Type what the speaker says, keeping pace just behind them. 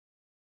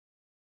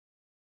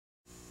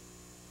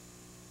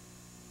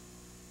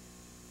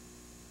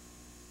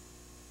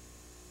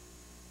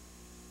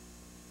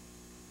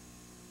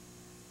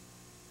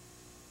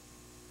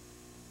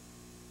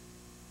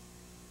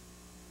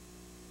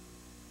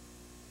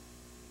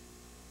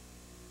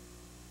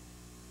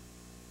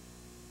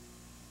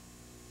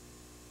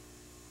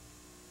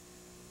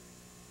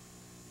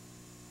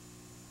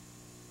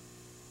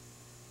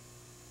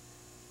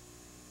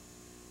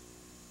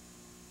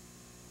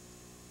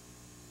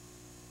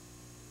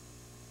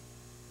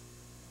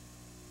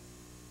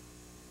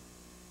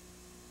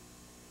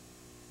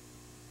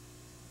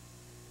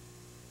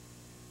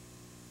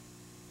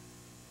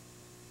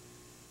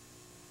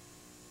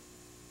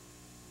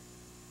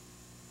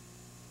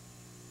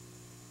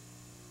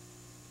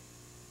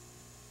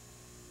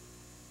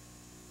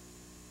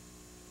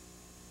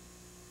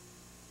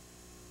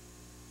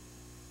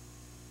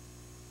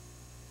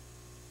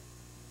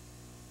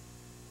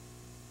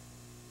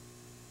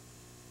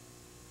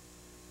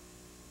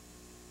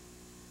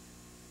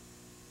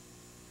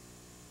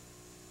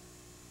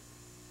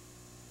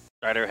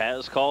Rider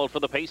has called for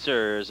the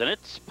Pacers, and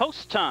it's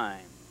post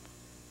time.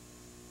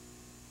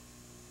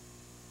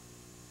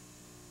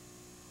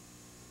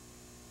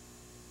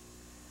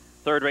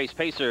 Third race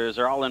Pacers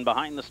are all in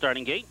behind the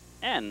starting gate,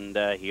 and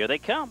here they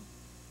come.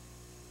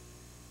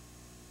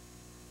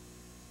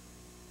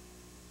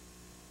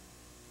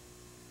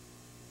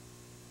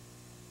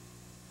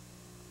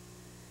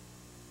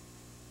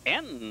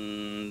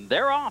 And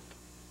they're off.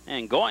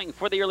 And going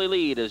for the early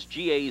lead is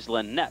GA's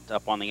Lynette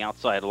up on the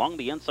outside. Along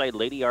the inside,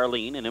 Lady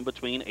Arlene, and in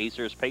between,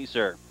 Acer's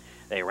Pacer.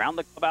 They round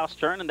the clubhouse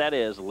turn, and that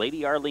is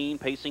Lady Arlene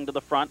pacing to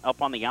the front.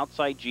 Up on the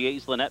outside,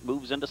 GA's Lynette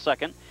moves into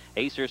second.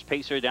 Acer's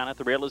Pacer down at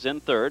the rail is in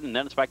third, and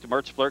then it's back to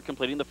Mertz Flirt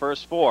completing the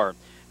first four.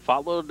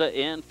 Followed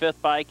in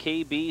fifth by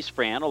KB's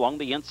Fran. Along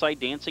the inside,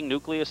 Dancing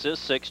Nucleus is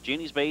sixth.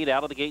 Jeannie's Maid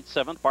out of the gate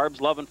seventh.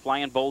 Barb's Love and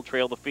Flying Bold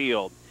trail the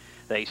field.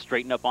 They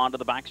straighten up onto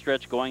the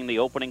backstretch, going the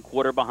opening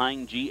quarter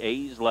behind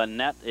GA's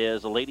Lynette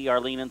is Lady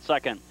Arlene in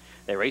second.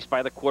 They race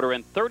by the quarter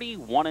in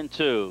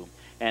 31-2.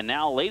 And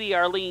now Lady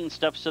Arlene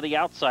steps to the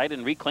outside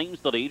and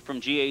reclaims the lead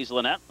from GA's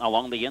Lynette.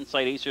 Along the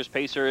inside, Acer's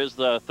Pacer is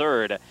the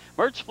third.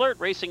 Mertz Flirt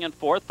racing in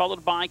fourth,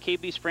 followed by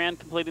KB's Fran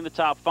completing the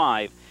top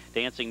five.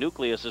 Dancing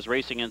Nucleus is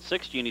racing in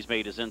sixth. Jeannie's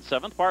Maid is in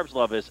seventh. Barb's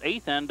Love is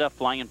eighth, and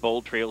Flying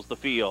Bold trails the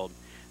field.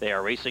 They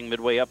are racing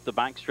midway up the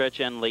backstretch,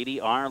 and Lady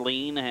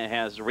Arlene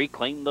has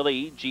reclaimed the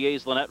lead.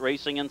 GA's Lynette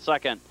racing in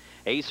second.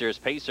 Acer's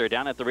Pacer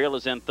down at the rail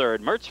is in third.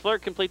 Mertz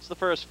Flirt completes the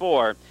first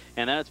four,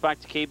 and then it's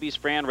back to KB's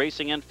Fran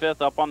racing in fifth.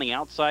 Up on the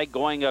outside,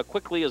 going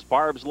quickly as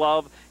Barb's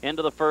Love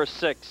into the first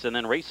six, and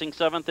then racing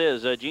seventh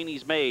is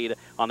Jeannie's Maid.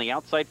 On the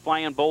outside,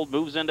 Flying Bold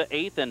moves into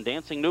eighth, and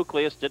Dancing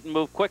Nucleus didn't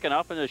move quick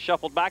enough and is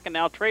shuffled back and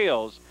now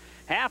trails.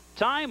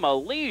 Half-time, a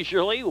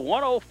leisurely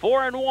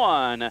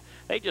 104-1.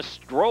 They just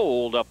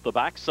strolled up the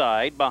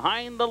backside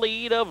behind the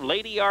lead of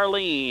Lady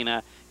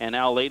Arlene. And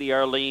now Lady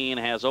Arlene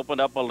has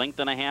opened up a length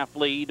and a half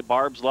lead.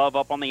 Barb's Love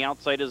up on the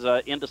outside is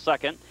into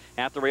second.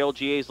 At the rail,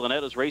 GA's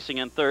Lynette is racing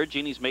in third.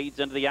 Jeannie's Maid's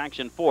into the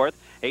action fourth.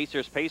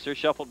 Acer's Pacer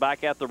shuffled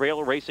back at the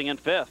rail, racing in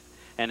fifth.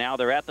 And now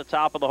they're at the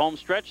top of the home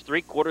stretch,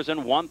 3/4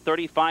 in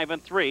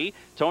 1:35-3.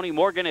 Tony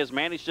Morgan has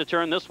managed to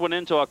turn this one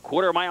into a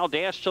quarter-mile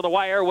dash to the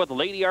wire with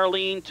Lady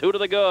Arlene 2 to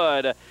the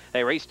good.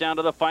 They race down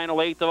to the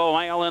final eighth of a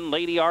mile, and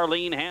Lady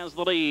Arlene has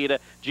the lead.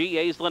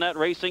 GA's Lynette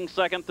racing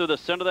second through the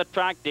center of the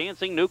track.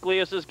 Dancing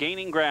Nucleus is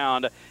gaining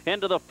ground.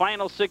 Into the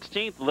final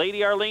 16th,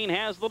 Lady Arlene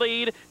has the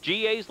lead.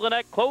 GA's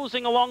Lynette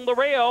closing along the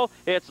rail.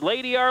 It's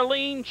Lady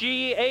Arlene,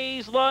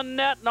 GA's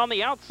Lynette, and on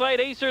the outside,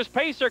 Acer's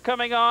Pacer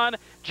coming on.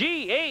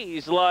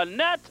 GA's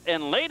Lynette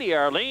and Lady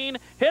Arlene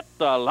hit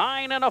the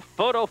line in a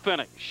photo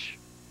finish.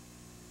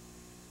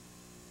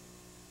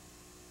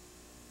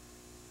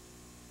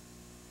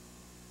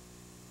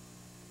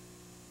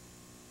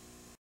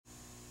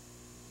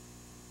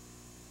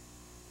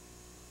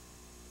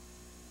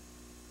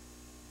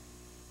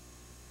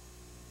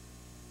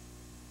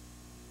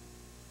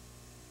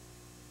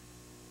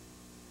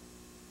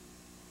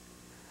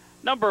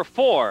 Number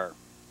 4,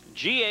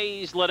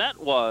 GA's Lynette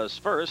was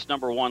first.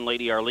 Number 1,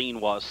 Lady Arlene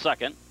was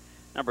second.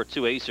 Number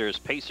 2, Acer's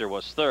Pacer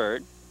was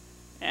third.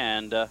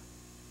 And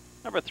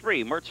number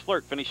 3, Mertz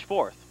Flirt finished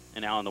fourth.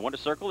 And now in the winter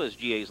circle is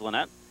GA's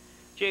Lynette.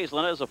 GA's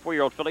Lynette is a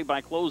 4-year-old filly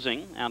by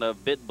closing out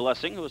of Bid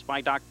Blessing, who is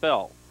by Doc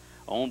Bell.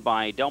 Owned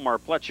by Delmar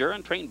Pletcher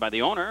and trained by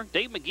the owner,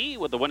 Dave Magee,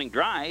 with the winning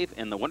drive.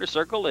 In the winter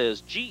circle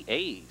is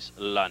GA's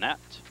Lynette.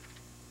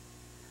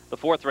 The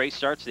fourth race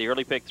starts the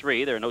early pick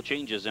 3. There are no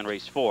changes in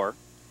race 4.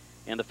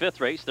 In the fifth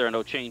race, there are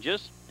no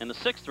changes. In the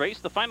sixth race,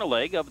 the final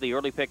leg of the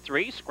early pick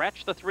 3,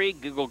 Scratch the 3,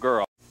 Giggle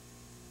Girl.